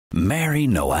Mary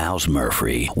Noailles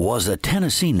Murfree was a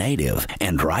Tennessee native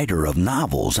and writer of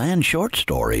novels and short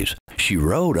stories. She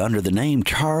wrote under the name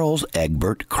Charles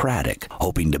Egbert Craddock,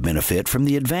 hoping to benefit from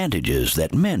the advantages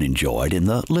that men enjoyed in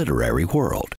the literary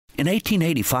world. In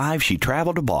 1885, she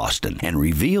traveled to Boston and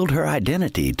revealed her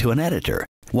identity to an editor.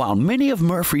 While many of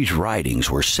Murfree's writings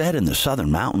were set in the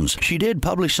Southern Mountains, she did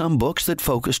publish some books that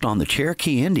focused on the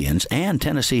Cherokee Indians and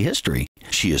Tennessee history.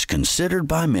 She is considered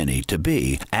by many to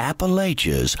be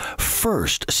Appalachia's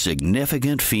first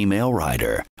significant female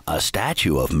writer. A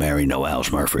statue of Mary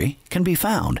Noailles Murfree can be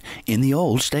found in the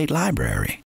Old State Library.